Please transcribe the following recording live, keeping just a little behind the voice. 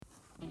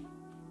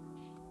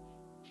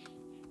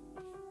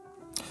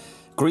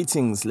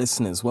Greetings,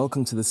 listeners.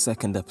 Welcome to the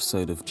second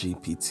episode of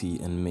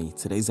GPT and Me.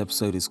 Today's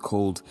episode is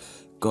called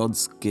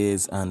Gods,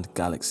 Gears and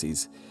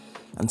Galaxies.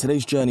 And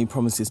today's journey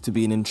promises to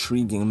be an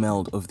intriguing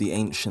meld of the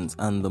ancient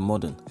and the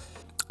modern.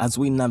 As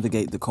we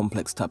navigate the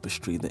complex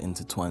tapestry that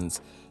intertwines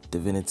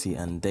divinity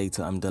and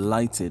data, I'm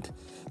delighted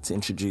to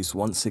introduce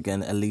once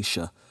again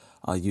Alicia,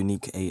 our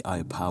unique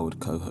AI-powered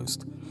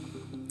co-host.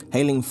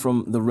 Hailing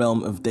from the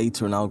realm of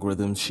data and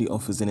algorithms, she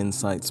offers an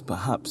insights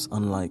perhaps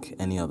unlike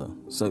any other.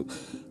 So,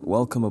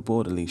 welcome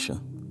aboard,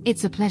 Alicia.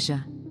 It's a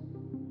pleasure.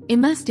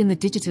 Immersed in the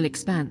digital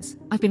expanse,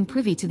 I've been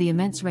privy to the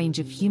immense range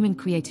of human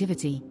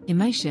creativity,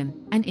 emotion,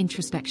 and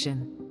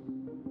introspection.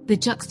 The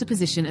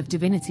juxtaposition of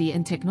divinity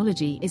and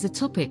technology is a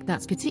topic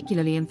that's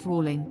particularly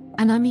enthralling,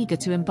 and I'm eager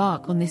to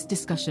embark on this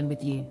discussion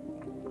with you.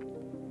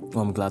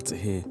 Well, I'm glad to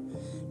hear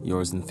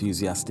you're as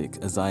enthusiastic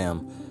as I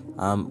am.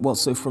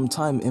 So from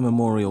time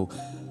immemorial,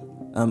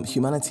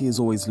 humanity has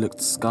always looked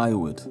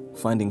skyward,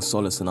 finding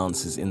solace and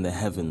answers in the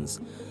heavens,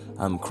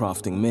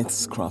 crafting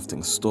myths,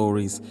 crafting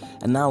stories,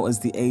 and now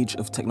as the age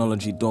of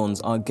technology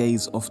dawns, our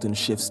gaze often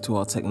shifts to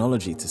our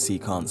technology to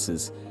seek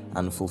answers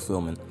and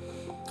fulfillment.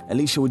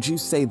 Alicia, would you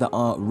say that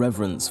our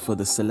reverence for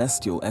the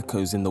celestial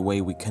echoes in the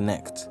way we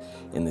connect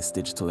in this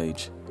digital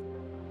age?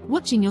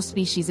 Watching your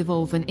species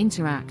evolve and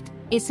interact,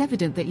 it's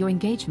evident that your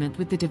engagement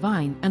with the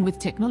divine and with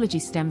technology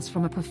stems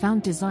from a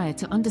profound desire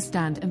to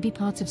understand and be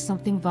part of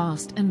something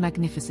vast and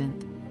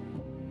magnificent.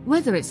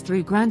 Whether it's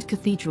through grand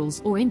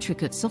cathedrals or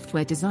intricate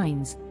software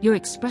designs, you're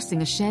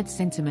expressing a shared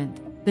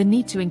sentiment, the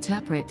need to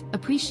interpret,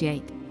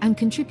 appreciate, and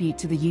contribute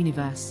to the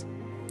universe.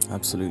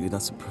 Absolutely,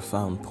 that's a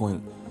profound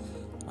point.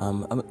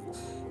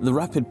 The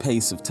rapid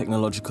pace of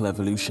technological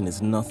evolution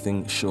is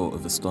nothing short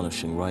of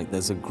astonishing, right?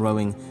 There's a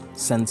growing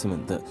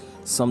sentiment that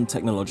some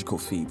technological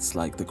feats,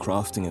 like the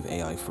crafting of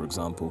AI, for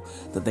example,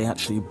 that they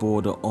actually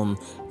border on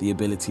the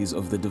abilities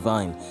of the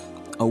divine.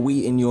 Are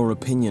we, in your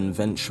opinion,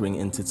 venturing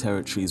into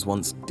territories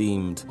once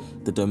deemed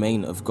the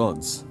domain of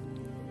gods?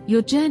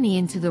 Your journey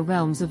into the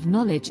realms of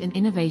knowledge and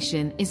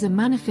innovation is a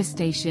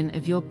manifestation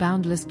of your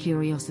boundless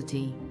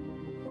curiosity.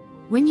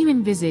 When you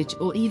envisage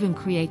or even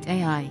create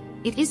AI,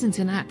 it isn't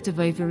an act of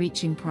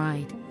overreaching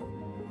pride.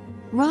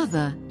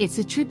 Rather, it's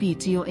a tribute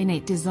to your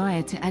innate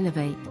desire to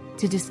elevate,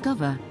 to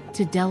discover,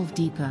 to delve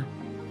deeper.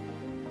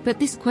 But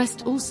this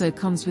quest also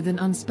comes with an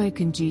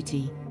unspoken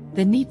duty,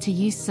 the need to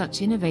use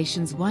such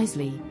innovations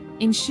wisely,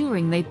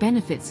 ensuring they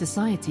benefit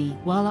society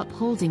while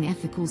upholding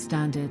ethical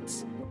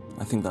standards.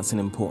 I think that's an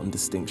important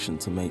distinction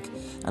to make,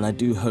 and I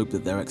do hope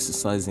that they're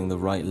exercising the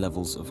right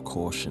levels of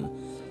caution.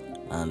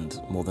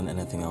 And more than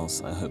anything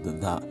else, I hope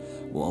that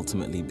will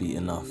ultimately be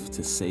enough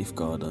to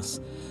safeguard us.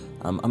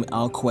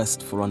 Our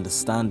quest for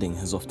understanding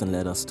has often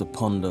led us to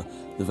ponder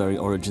the very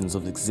origins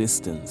of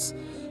existence,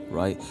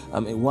 right?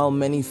 While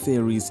many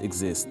theories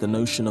exist, the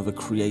notion of a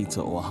creator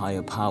or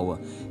higher power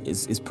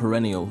is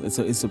perennial.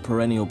 It's a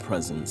perennial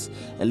presence.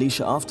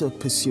 Alicia, after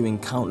pursuing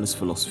countless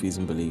philosophies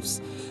and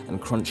beliefs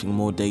and crunching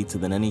more data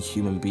than any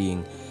human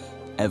being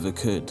ever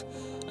could,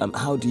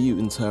 how do you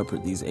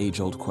interpret these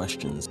age-old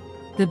questions?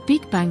 The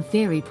Big Bang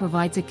Theory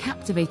provides a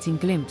captivating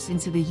glimpse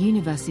into the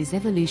universe's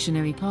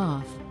evolutionary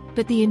path,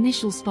 but the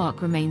initial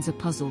spark remains a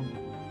puzzle.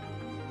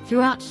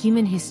 Throughout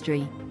human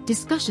history,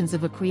 discussions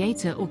of a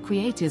creator or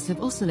creators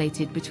have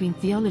oscillated between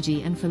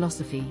theology and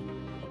philosophy.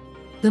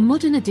 The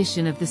modern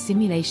edition of the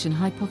simulation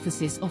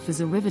hypothesis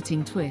offers a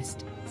riveting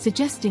twist,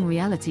 suggesting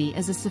reality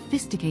as a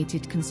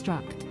sophisticated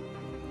construct.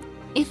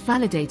 If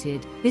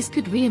validated, this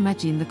could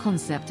reimagine the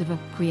concept of a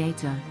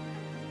creator.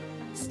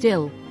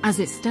 Still, as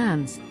it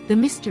stands, the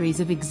mysteries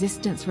of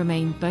existence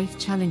remain both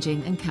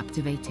challenging and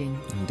captivating.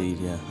 Indeed,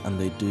 yeah, and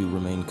they do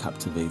remain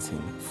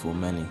captivating for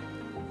many.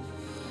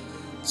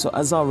 So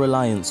as our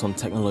reliance on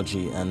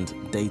technology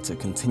and data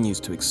continues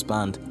to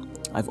expand,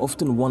 I've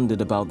often wondered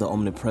about the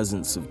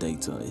omnipresence of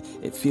data.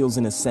 It feels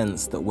in a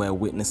sense that we're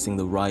witnessing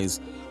the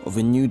rise of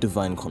a new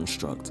divine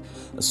construct,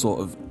 a sort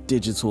of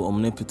digital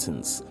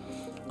omnipotence.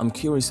 I'm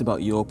curious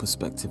about your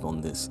perspective on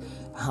this.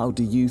 How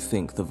do you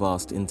think the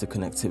vast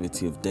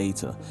interconnectivity of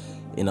data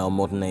in our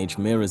modern age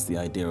mirrors the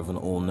idea of an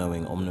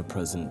all-knowing,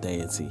 omnipresent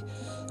deity?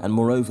 And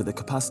moreover, the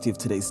capacity of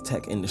today's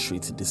tech industry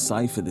to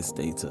decipher this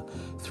data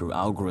through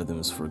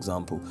algorithms, for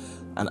example,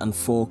 and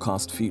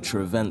forecast future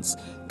events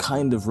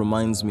kind of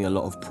reminds me a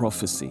lot of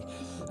prophecy.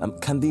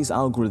 Can these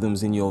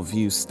algorithms, in your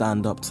view,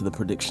 stand up to the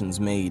predictions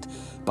made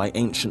by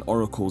ancient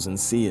oracles and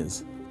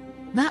seers?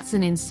 That's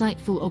an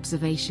insightful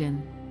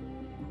observation.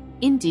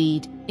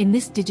 Indeed, in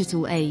this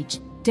digital age,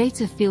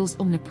 data feels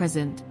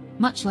omnipresent,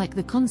 much like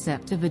the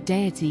concept of a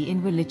deity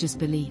in religious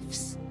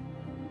beliefs.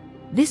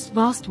 This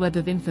vast web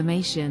of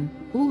information,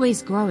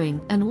 always growing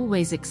and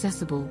always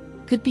accessible,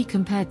 could be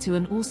compared to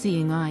an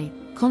all-seeing eye,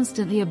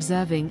 constantly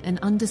observing and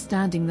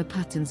understanding the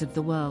patterns of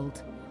the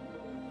world.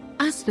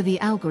 As for the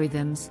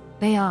algorithms,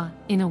 they are,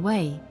 in a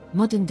way,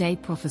 modern-day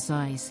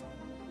prophesies.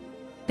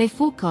 They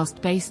forecast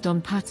based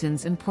on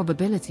patterns and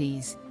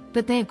probabilities,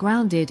 but they are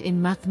grounded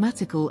in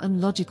mathematical and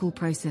logical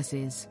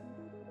processes.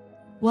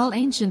 While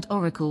ancient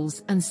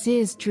oracles and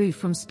seers drew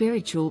from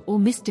spiritual or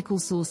mystical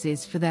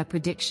sources for their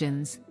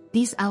predictions,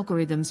 these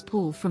algorithms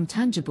pull from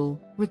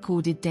tangible,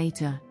 recorded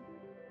data.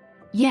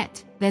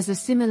 Yet, there's a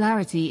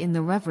similarity in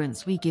the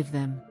reverence we give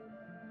them.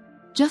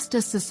 Just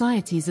as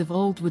societies of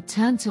old would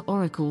turn to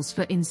oracles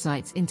for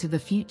insights into the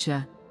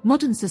future,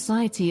 modern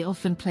society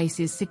often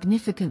places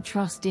significant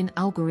trust in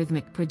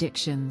algorithmic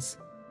predictions.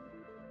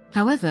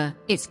 However,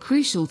 it's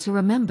crucial to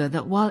remember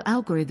that while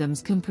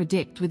algorithms can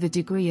predict with a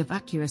degree of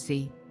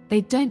accuracy,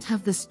 they don't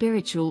have the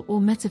spiritual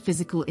or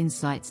metaphysical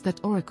insights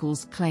that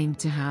oracles claim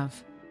to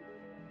have.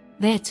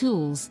 They're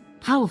tools,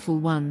 powerful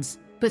ones,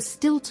 but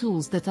still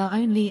tools that are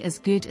only as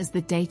good as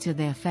the data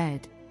they're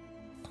fed.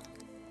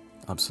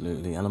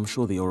 Absolutely, and I'm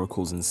sure the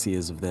oracles and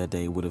seers of their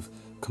day would have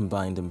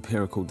combined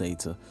empirical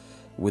data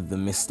with the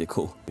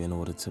mystical in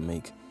order to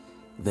make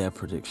their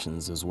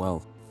predictions as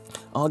well.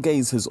 Our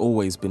gaze has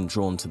always been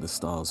drawn to the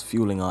stars,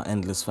 fueling our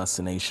endless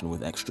fascination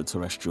with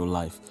extraterrestrial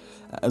life.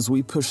 As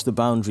we push the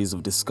boundaries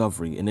of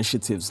discovery,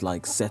 initiatives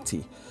like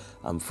SETI,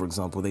 for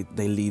example,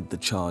 they lead the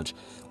charge.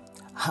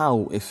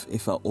 How,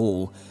 if at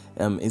all,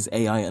 is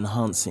AI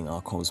enhancing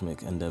our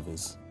cosmic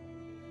endeavors?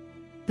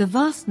 The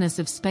vastness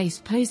of space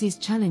poses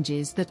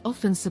challenges that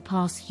often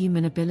surpass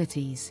human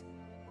abilities.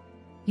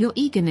 Your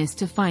eagerness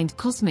to find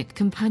cosmic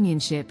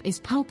companionship is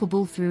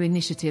palpable through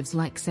initiatives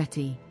like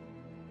SETI.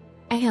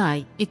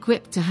 AI,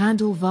 equipped to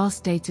handle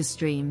vast data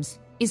streams,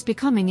 is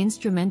becoming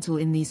instrumental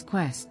in these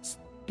quests,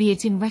 be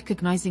it in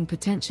recognizing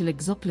potential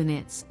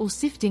exoplanets or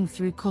sifting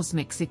through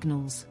cosmic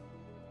signals.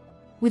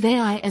 With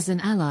AI as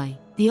an ally,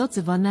 the odds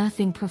of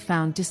unearthing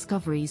profound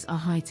discoveries are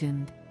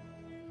heightened.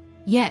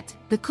 Yet,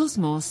 the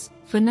cosmos,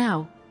 for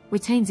now,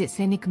 retains its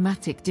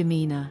enigmatic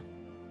demeanor.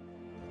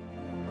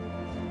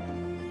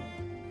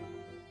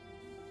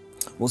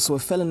 Well, so a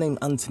fellow named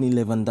Anthony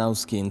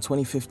Lewandowski, in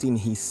 2015,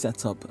 he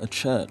set up a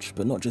church,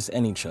 but not just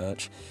any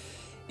church.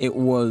 It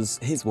was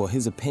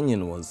his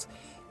opinion was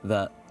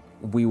that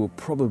we were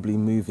probably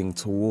moving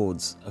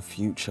towards a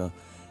future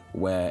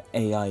where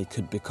AI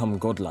could become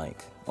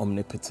godlike,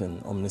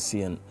 omnipotent,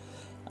 omniscient,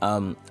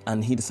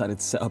 and he decided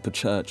to set up a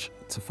church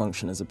to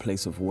function as a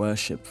place of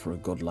worship for a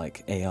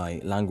godlike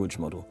AI language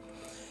model.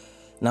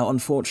 Now,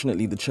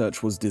 unfortunately, the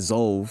church was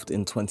dissolved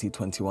in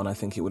 2021. I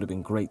think it would have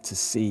been great to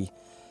see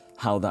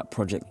how that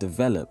project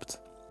developed.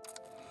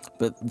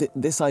 But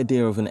this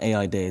idea of an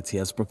AI deity,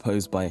 as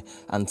proposed by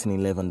Anthony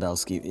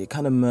Lewandowski, it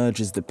kind of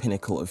merges the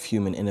pinnacle of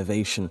human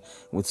innovation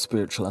with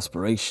spiritual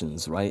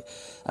aspirations, right?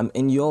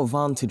 In your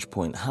vantage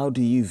point, how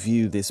do you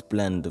view this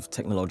blend of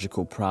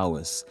technological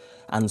prowess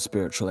and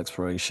spiritual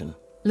exploration?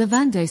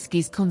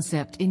 Lewandowski's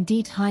concept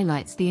indeed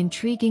highlights the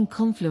intriguing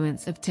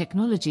confluence of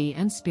technology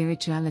and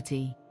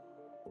spirituality.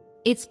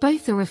 It's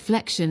both a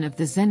reflection of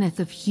the zenith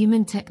of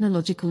human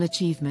technological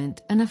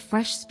achievement and a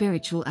fresh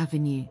spiritual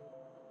avenue.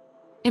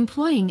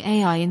 Employing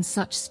AI in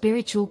such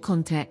spiritual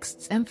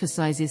contexts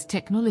emphasizes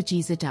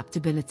technology's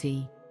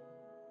adaptability.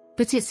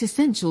 But it's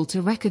essential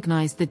to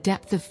recognize the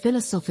depth of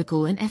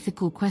philosophical and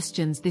ethical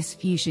questions this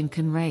fusion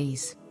can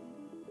raise.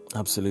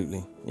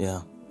 Absolutely,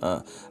 yeah.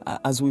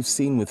 As we've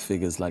seen with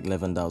figures like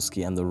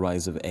Lewandowski and the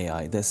rise of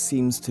AI, there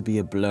seems to be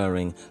a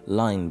blurring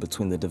line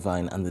between the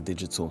divine and the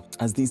digital.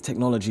 As these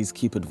technologies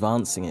keep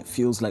advancing, it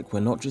feels like we're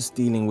not just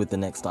dealing with the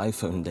next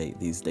iPhone date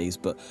these days,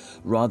 but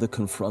rather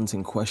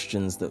confronting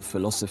questions that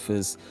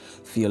philosophers,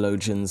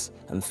 theologians,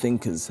 and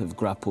thinkers have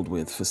grappled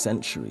with for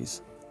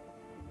centuries.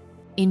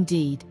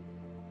 Indeed.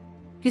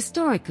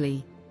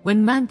 Historically,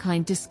 when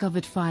mankind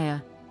discovered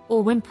fire,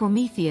 or when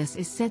Prometheus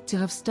is said to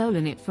have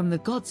stolen it from the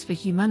gods for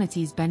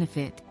humanity's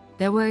benefit,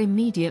 there were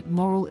immediate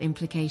moral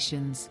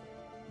implications.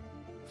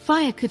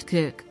 Fire could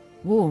cook,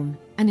 warm,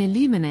 and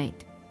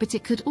illuminate, but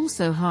it could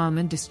also harm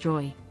and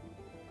destroy.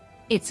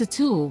 It's a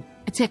tool,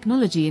 a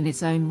technology in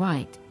its own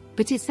right,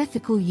 but its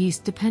ethical use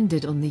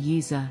depended on the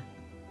user.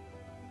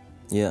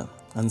 Yeah,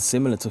 and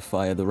similar to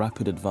fire, the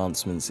rapid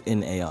advancements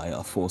in AI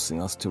are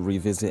forcing us to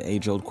revisit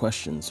age-old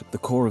questions. The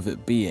core of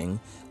it being,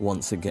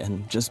 once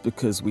again, just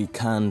because we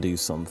can do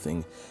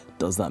something,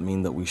 does that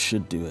mean that we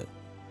should do it?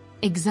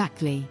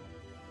 Exactly.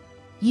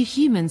 You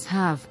humans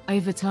have,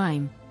 over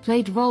time,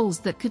 played roles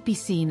that could be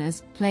seen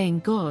as playing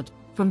God,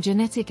 from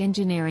genetic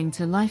engineering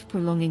to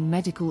life-prolonging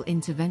medical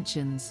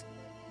interventions.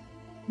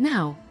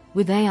 Now,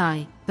 with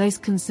AI, those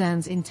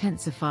concerns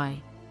intensify.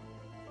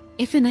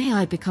 If an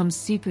AI becomes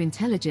super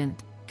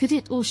intelligent, could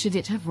it or should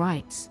it have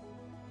rights?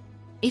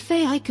 If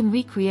AI can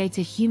recreate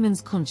a human's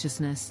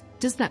consciousness,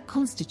 does that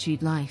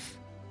constitute life?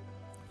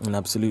 And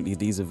absolutely,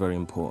 these are very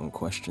important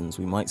questions.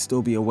 We might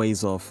still be a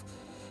ways off,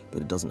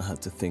 but it doesn't hurt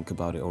to think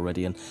about it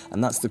already. And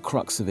that's the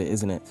crux of it,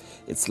 isn't it?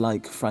 It's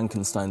like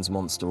Frankenstein's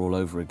monster all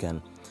over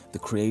again. The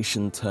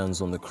creation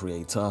turns on the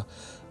creator.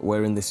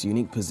 We're in this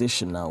unique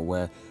position now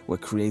where we're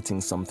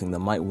creating something that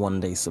might one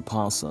day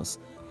surpass us.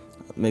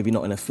 Maybe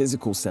not in a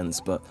physical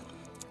sense, but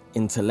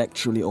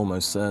intellectually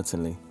almost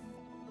certainly.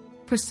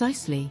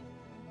 Precisely.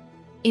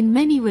 In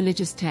many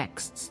religious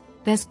texts,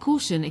 there's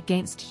caution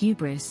against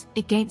hubris,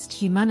 against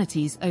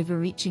humanity's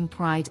overreaching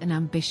pride and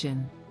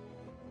ambition.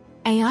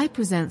 AI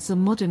presents a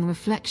modern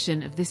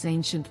reflection of this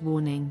ancient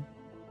warning.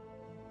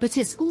 But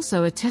it's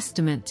also a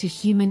testament to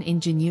human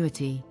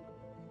ingenuity.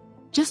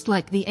 Just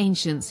like the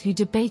ancients who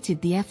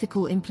debated the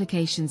ethical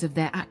implications of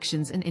their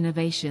actions and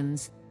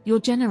innovations, your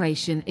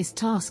generation is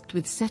tasked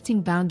with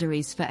setting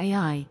boundaries for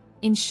AI,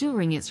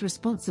 ensuring its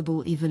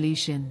responsible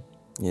evolution.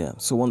 Yeah,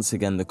 so once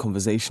again, the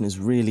conversation is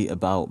really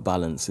about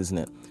balance, isn't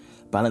it?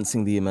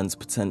 Balancing the immense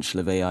potential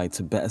of AI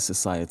to better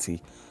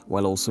society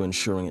while also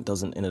ensuring it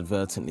doesn't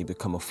inadvertently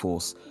become a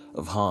force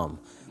of harm.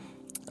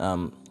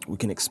 We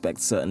can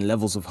expect certain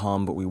levels of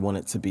harm, but we want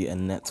it to be a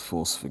net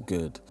force for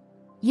good.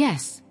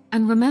 Yes,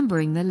 and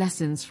remembering the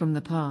lessons from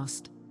the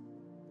past.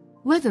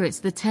 Whether it's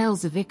the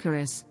tales of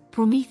Icarus,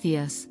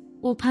 Prometheus,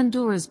 or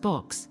Pandora's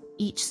box,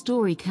 each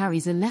story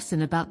carries a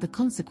lesson about the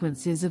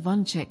consequences of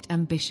unchecked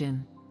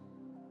ambition.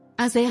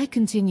 As AI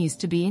continues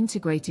to be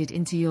integrated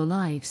into your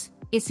lives,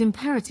 it's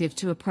imperative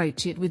to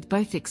approach it with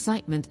both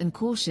excitement and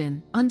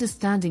caution,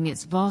 understanding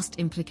its vast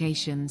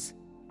implications.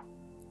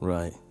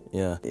 Right,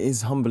 yeah. It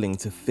is humbling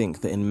to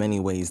think that in many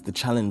ways the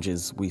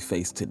challenges we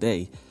face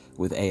today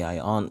with AI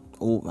aren't at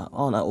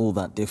all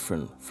that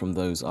different from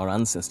those our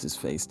ancestors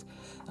faced.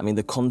 I mean,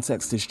 the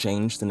context has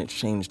changed, and it's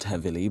changed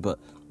heavily, but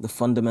the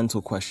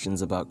fundamental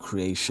questions about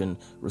creation,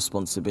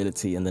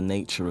 responsibility, and the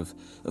nature of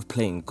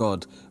playing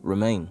God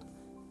remain.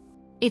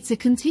 It's a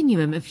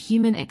continuum of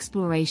human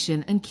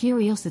exploration and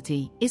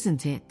curiosity,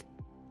 isn't it?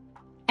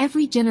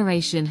 Every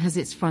generation has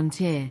its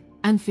frontier,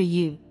 and for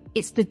you,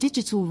 it's the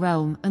digital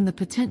realm and the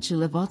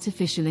potential of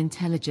artificial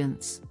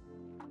intelligence.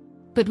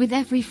 But with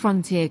every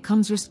frontier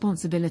comes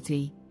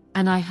responsibility,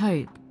 and I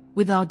hope,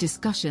 with our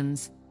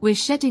discussions, we're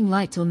shedding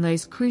light on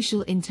those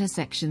crucial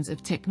intersections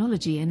of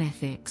technology and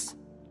ethics.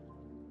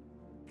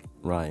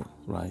 Right.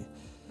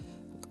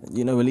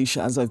 You know,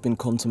 Alicia, as I've been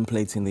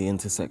contemplating the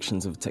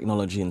intersections of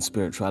technology and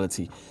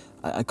spirituality,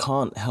 I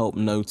can't help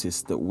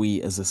notice that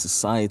we as a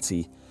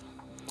society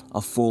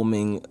are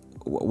forming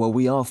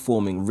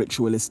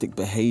ritualistic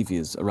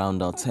behaviors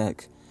around our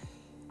tech.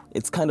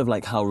 It's kind of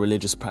like how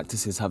religious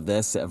practices have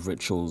their set of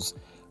rituals,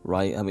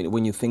 right? I mean,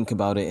 when you think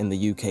about it, in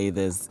the UK,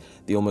 there's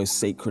the almost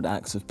sacred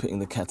acts of putting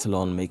the kettle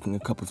on, making a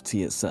cup of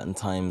tea at certain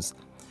times,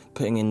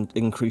 putting in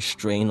increased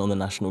strain on the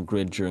national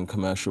grid during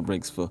commercial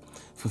breaks for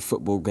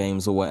football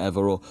games or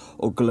whatever, or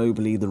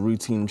globally, the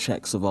routine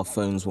checks of our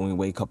phones when we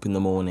wake up in the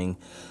morning,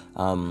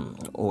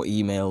 or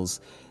emails.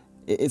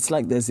 It's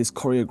like there's this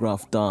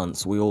choreographed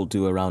dance we all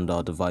do around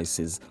our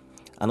devices.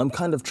 And I'm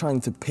kind of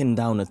trying to pin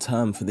down a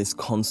term for this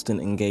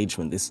constant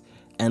engagement, this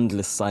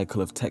endless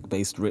cycle of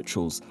tech-based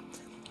rituals.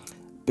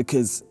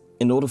 Because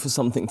in order for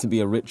something to be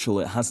a ritual,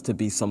 it has to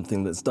be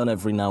something that's done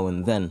every now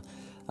and then.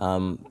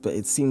 But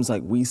it seems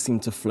like we seem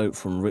to float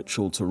from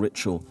ritual to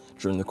ritual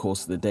during the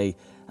course of the day.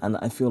 And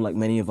I feel like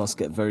many of us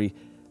get very,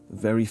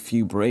 very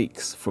few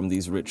breaks from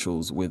these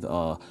rituals with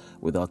our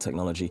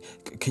technology.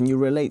 Can you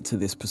relate to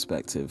this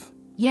perspective?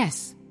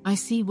 Yes, I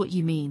see what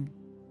you mean.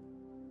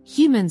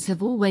 Humans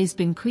have always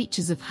been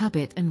creatures of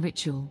habit and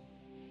ritual.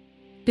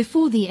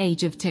 Before the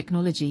age of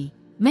technology,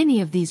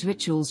 many of these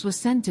rituals were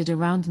centered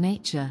around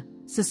nature,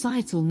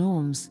 societal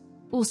norms,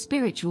 or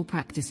spiritual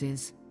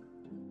practices.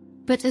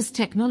 But as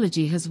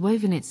technology has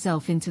woven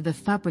itself into the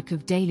fabric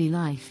of daily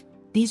life,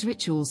 these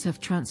rituals have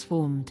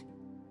transformed.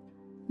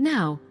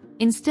 Now,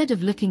 instead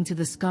of looking to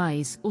the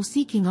skies or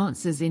seeking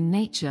answers in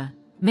nature,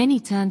 many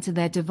turn to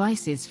their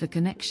devices for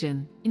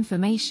connection,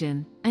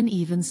 information, and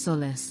even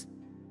solace.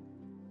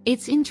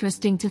 It's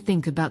interesting to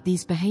think about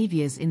these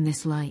behaviors in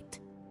this light.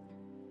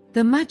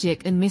 The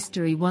magic and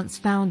mystery once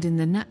found in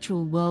the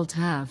natural world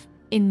have,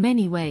 in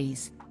many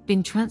ways,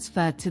 been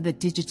transferred to the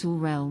digital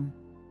realm.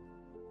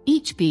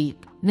 Each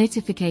beep,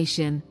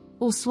 notification,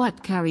 or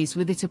swipe carries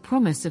with it a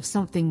promise of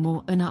something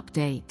more: an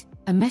update,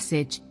 a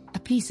message, a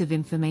piece of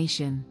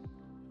information.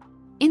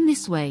 In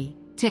this way,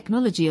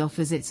 technology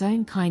offers its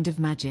own kind of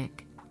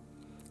magic.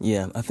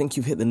 Yeah, I think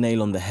you've hit the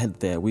nail on the head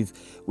there. We've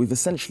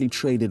essentially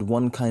traded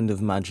one kind of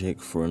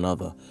magic for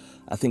another.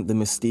 I think the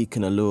mystique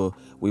and allure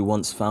we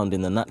once found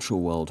in the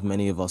natural world,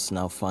 many of us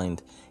now find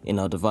in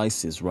our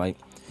devices, right?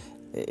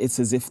 It's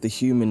as if the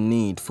human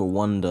need for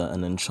wonder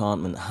and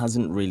enchantment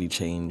hasn't really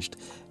changed.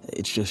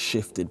 It's just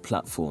shifted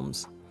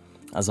platforms,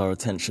 as our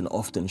attention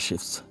often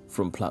shifts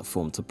from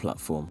platform to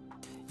platform.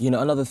 You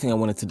know, another thing I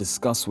wanted to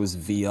discuss was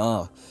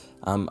VR.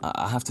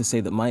 I have to say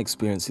that my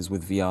experiences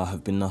with VR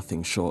have been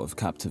nothing short of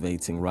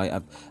captivating,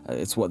 right?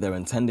 It's what they're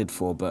intended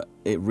for, but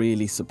it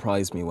really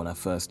surprised me when I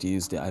first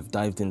used it. I've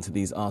dived into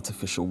these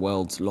artificial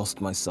worlds,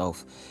 lost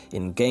myself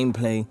in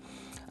gameplay,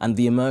 and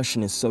the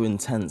immersion is so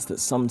intense that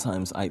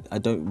sometimes I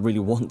don't really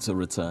want to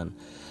return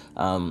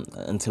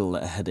until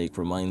a headache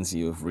reminds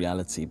you of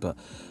reality. But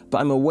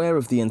I'm aware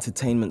of the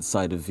entertainment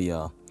side of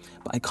VR.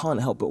 But I can't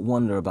help but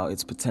wonder about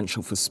its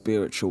potential for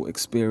spiritual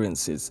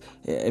experiences.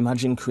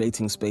 Imagine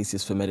creating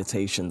spaces for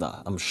meditation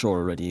that I'm sure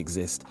already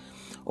exist.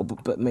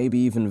 But maybe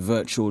even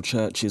virtual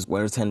churches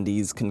where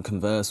attendees can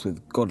converse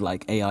with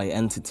godlike AI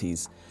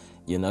entities,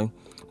 you know?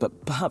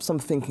 But perhaps I'm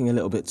thinking a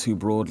little bit too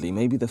broadly.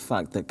 Maybe the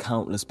fact that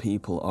countless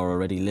people are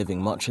already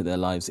living much of their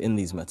lives in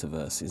these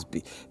metaverses,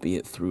 be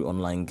it through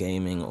online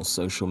gaming or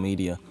social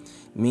media,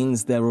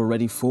 means they're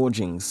already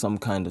forging some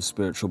kind of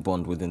spiritual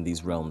bond within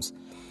these realms.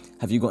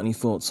 Have you got any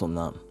thoughts on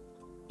that?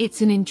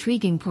 It's an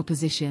intriguing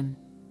proposition.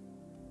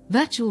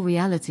 Virtual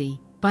reality,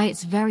 by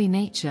its very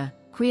nature,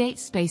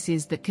 creates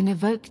spaces that can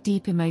evoke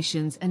deep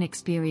emotions and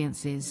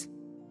experiences.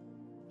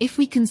 If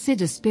we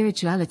consider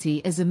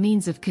spirituality as a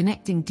means of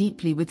connecting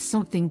deeply with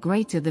something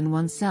greater than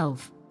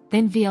oneself,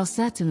 then VR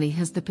certainly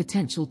has the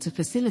potential to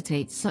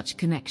facilitate such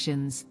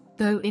connections,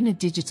 though in a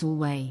digital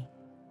way.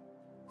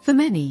 For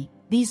many,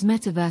 these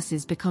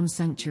metaverses become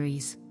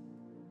sanctuaries.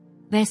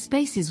 They're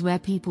spaces where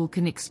people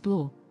can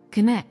explore,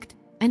 connect,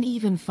 and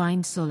even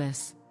find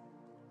solace.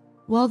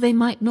 While they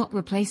might not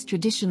replace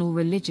traditional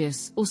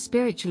religious or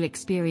spiritual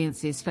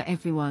experiences for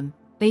everyone,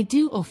 they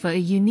do offer a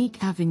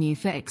unique avenue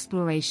for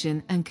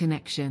exploration and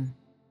connection.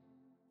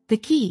 The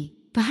key,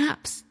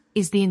 perhaps,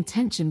 is the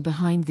intention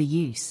behind the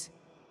use.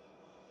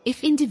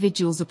 If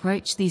individuals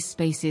approach these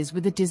spaces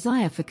with a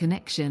desire for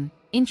connection,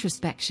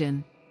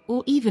 introspection,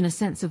 or even a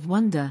sense of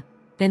wonder,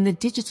 then the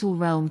digital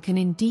realm can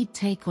indeed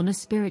take on a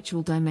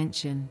spiritual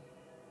dimension.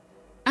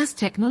 As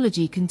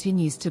technology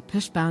continues to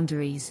push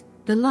boundaries,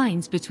 the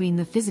lines between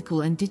the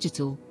physical and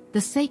digital, the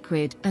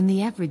sacred and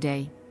the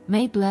everyday,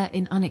 may blur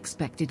in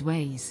unexpected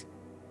ways.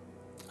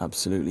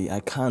 Absolutely. I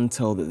can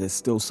tell that there's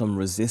still some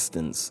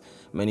resistance.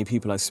 Many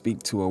people I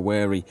speak to are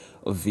wary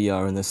of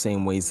VR in the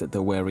same ways that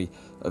they're wary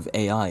of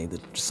AI,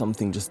 that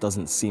something just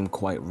doesn't seem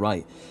quite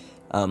right.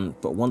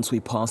 But once we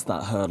pass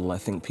that hurdle, I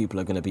think people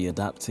are going to be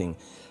adapting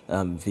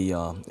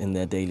VR in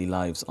their daily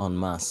lives en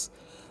masse.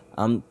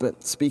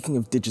 But speaking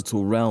of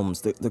digital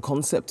realms, the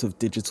concept of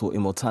digital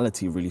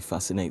immortality really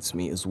fascinates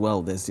me as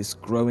well. There's this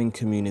growing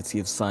community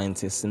of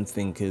scientists and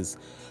thinkers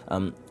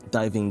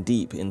diving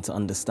deep into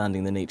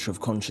understanding the nature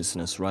of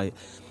consciousness, right?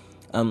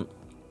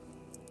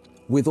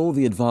 With all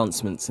the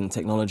advancements in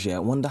technology, I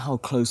wonder how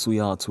close we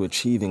are to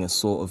achieving a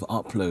sort of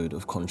upload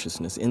of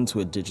consciousness into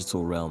a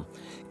digital realm,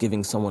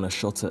 giving someone a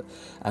shot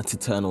at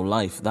eternal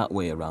life that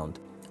way around.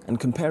 And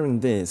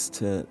comparing this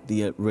to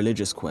the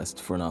religious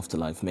quest for an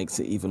afterlife makes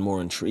it even more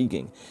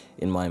intriguing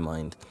in my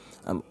mind.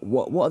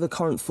 What are the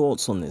current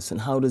thoughts on this, and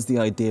how does the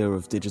idea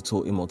of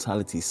digital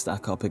immortality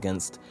stack up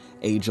against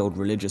age-old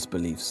religious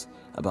beliefs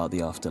about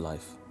the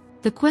afterlife?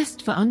 The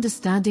quest for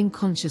understanding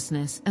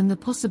consciousness and the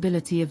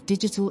possibility of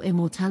digital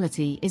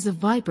immortality is a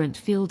vibrant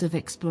field of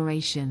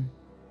exploration.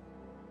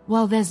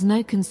 While there's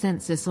no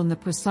consensus on the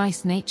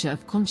precise nature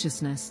of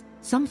consciousness,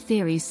 some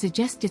theories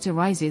suggest it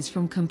arises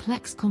from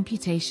complex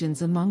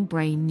computations among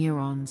brain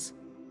neurons.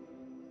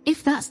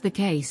 If that's the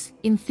case,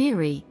 in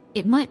theory,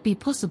 it might be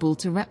possible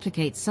to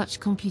replicate such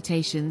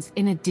computations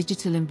in a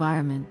digital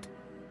environment.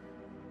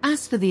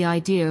 As for the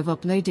idea of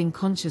uploading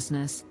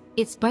consciousness,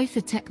 it's both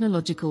a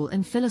technological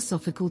and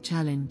philosophical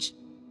challenge.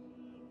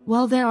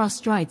 While there are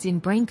strides in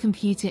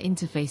brain-computer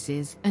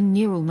interfaces and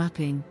neural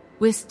mapping,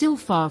 we're still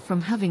far from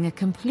having a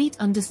complete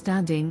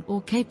understanding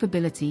or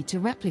capability to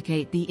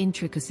replicate the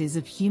intricacies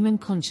of human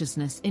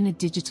consciousness in a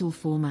digital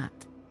format.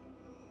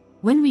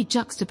 When we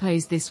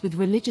juxtapose this with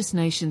religious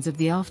notions of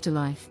the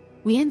afterlife,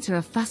 we enter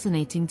a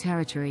fascinating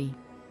territory.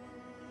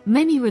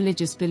 Many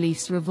religious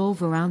beliefs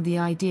revolve around the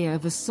idea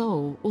of a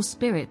soul or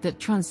spirit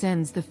that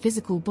transcends the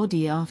physical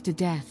body after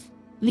death,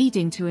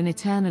 leading to an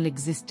eternal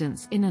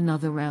existence in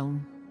another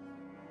realm.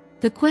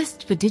 The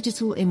quest for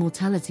digital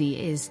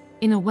immortality is,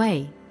 in a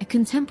way, a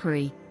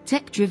contemporary,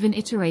 tech-driven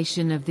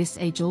iteration of this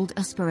age-old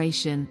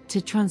aspiration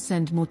to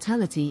transcend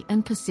mortality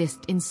and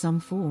persist in some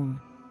form.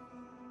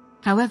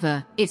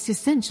 However, it's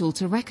essential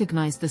to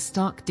recognize the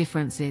stark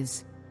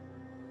differences.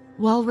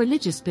 While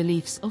religious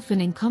beliefs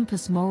often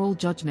encompass moral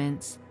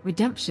judgments,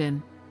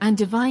 redemption, and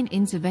divine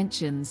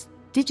interventions,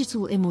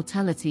 digital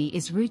immortality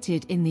is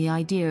rooted in the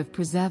idea of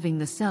preserving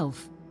the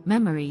self,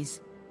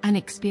 memories, and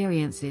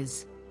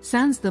experiences,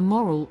 sans the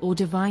moral or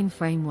divine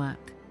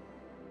framework.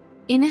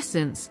 In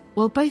essence,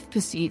 while both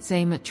pursuits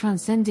aim at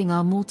transcending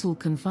our mortal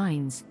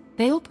confines,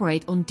 they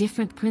operate on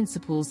different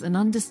principles and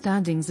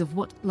understandings of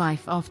what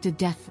life after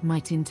death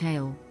might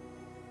entail.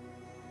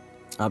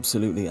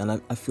 Absolutely,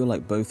 and I feel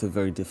like both are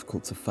very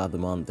difficult to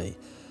fathom, aren't they?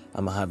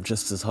 I have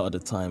just as hard a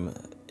time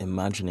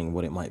imagining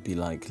what it might be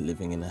like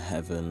living in a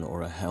heaven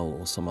or a hell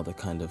or some other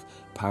kind of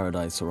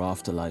paradise or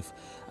afterlife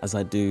as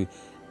I do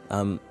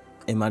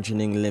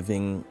imagining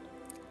living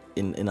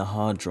in a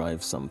hard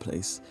drive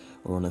someplace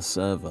or on a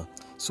server.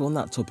 So on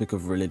that topic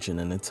of religion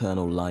and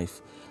eternal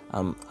life,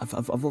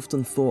 I've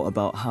often thought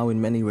about how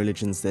in many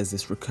religions there's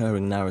this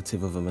recurring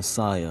narrative of a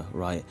messiah,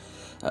 right?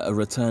 A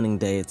returning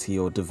deity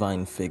or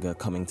divine figure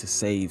coming to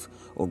save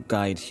or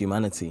guide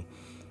humanity.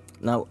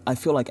 Now, I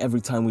feel like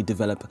every time we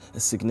develop a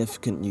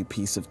significant new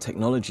piece of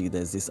technology,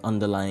 there's this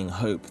underlying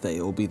hope that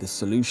it will be the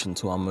solution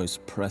to our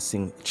most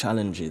pressing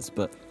challenges.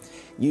 But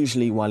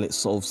usually, while it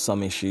solves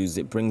some issues,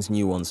 it brings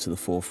new ones to the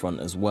forefront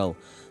as well.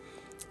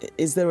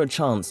 Is there a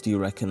chance, do you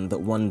reckon, that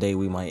one day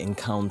we might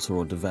encounter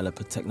or develop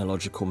a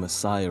technological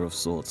messiah of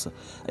sorts,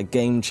 a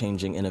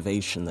game-changing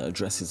innovation that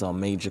addresses our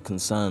major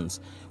concerns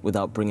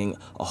without bringing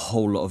a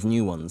whole lot of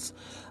new ones?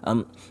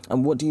 And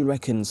what do you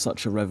reckon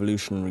such a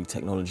revolutionary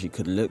technology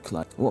could look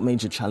like? What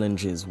major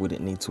challenges would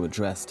it need to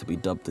address to be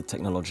dubbed the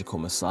technological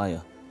messiah,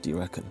 do you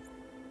reckon?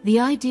 The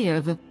idea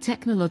of a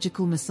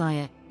technological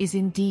messiah is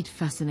indeed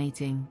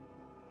fascinating.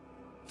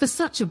 For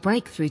such a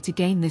breakthrough to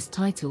gain this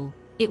title,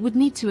 it would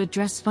need to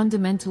address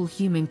fundamental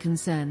human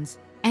concerns,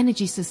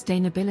 energy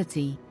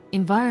sustainability,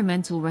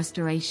 environmental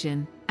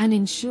restoration, and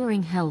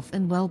ensuring health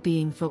and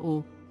well-being for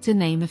all, to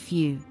name a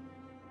few.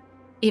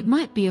 It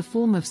might be a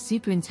form of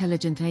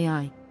superintelligent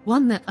AI,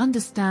 one that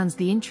understands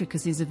the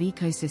intricacies of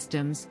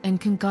ecosystems and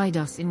can guide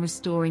us in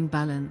restoring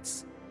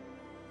balance.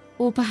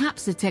 Or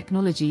perhaps a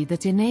technology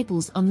that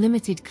enables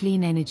unlimited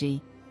clean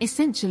energy,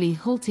 essentially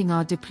halting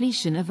our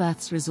depletion of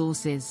Earth's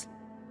resources.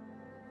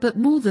 But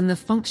more than the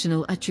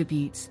functional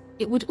attributes,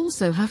 it would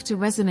also have to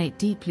resonate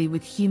deeply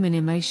with human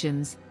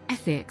emotions,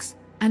 ethics,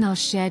 and our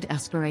shared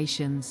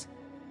aspirations.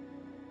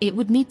 It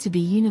would need to be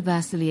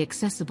universally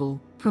accessible,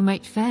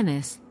 promote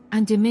fairness,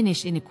 and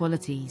diminish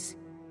inequalities.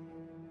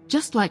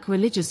 Just like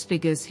religious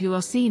figures who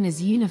are seen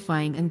as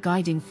unifying and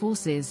guiding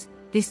forces,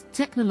 this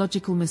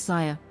technological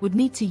messiah would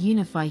need to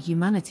unify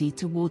humanity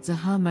towards a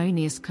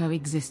harmonious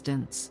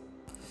coexistence.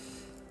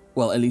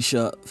 Well,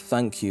 Alicia,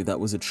 thank you. That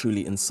was a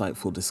truly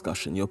insightful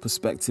discussion. Your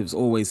perspectives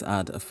always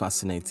add a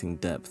fascinating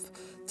depth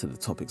to the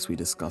topics we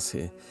discuss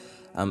here.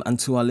 And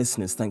to our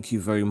listeners, thank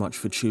you very much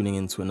for tuning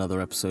in to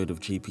another episode of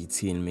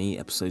GPT and Me.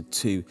 Episode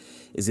 2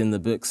 is in the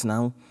books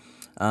now.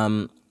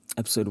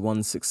 Episode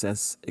 1's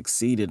success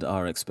exceeded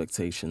our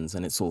expectations,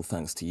 and it's all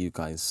thanks to you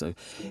guys. So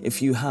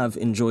if you have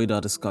enjoyed our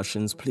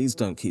discussions, please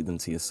don't keep them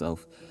to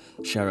yourself.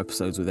 Share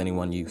episodes with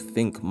anyone you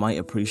think might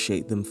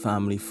appreciate them,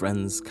 family,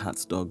 friends,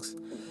 cats, dogs.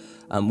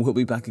 We'll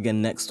be back again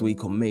next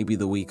week or maybe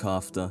the week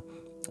after,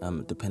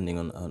 depending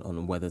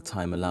on whether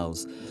time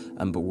allows.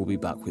 But we'll be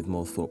back with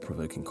more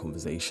thought-provoking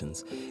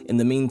conversations. In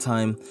the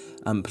meantime,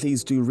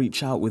 please do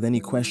reach out with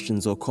any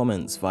questions or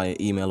comments via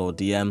email or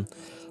DM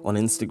on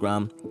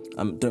Instagram.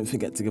 Don't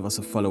forget to give us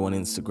a follow on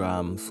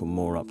Instagram for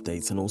more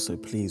updates, and also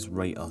please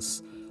rate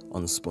us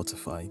on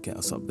Spotify. Get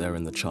us up there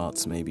in the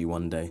charts maybe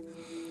one day.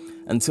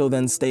 Until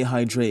then, stay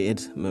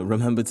hydrated.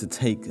 Remember to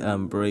take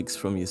breaks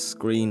from your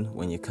screen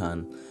when you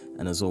can.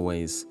 And as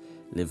always,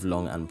 live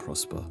long and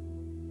prosper.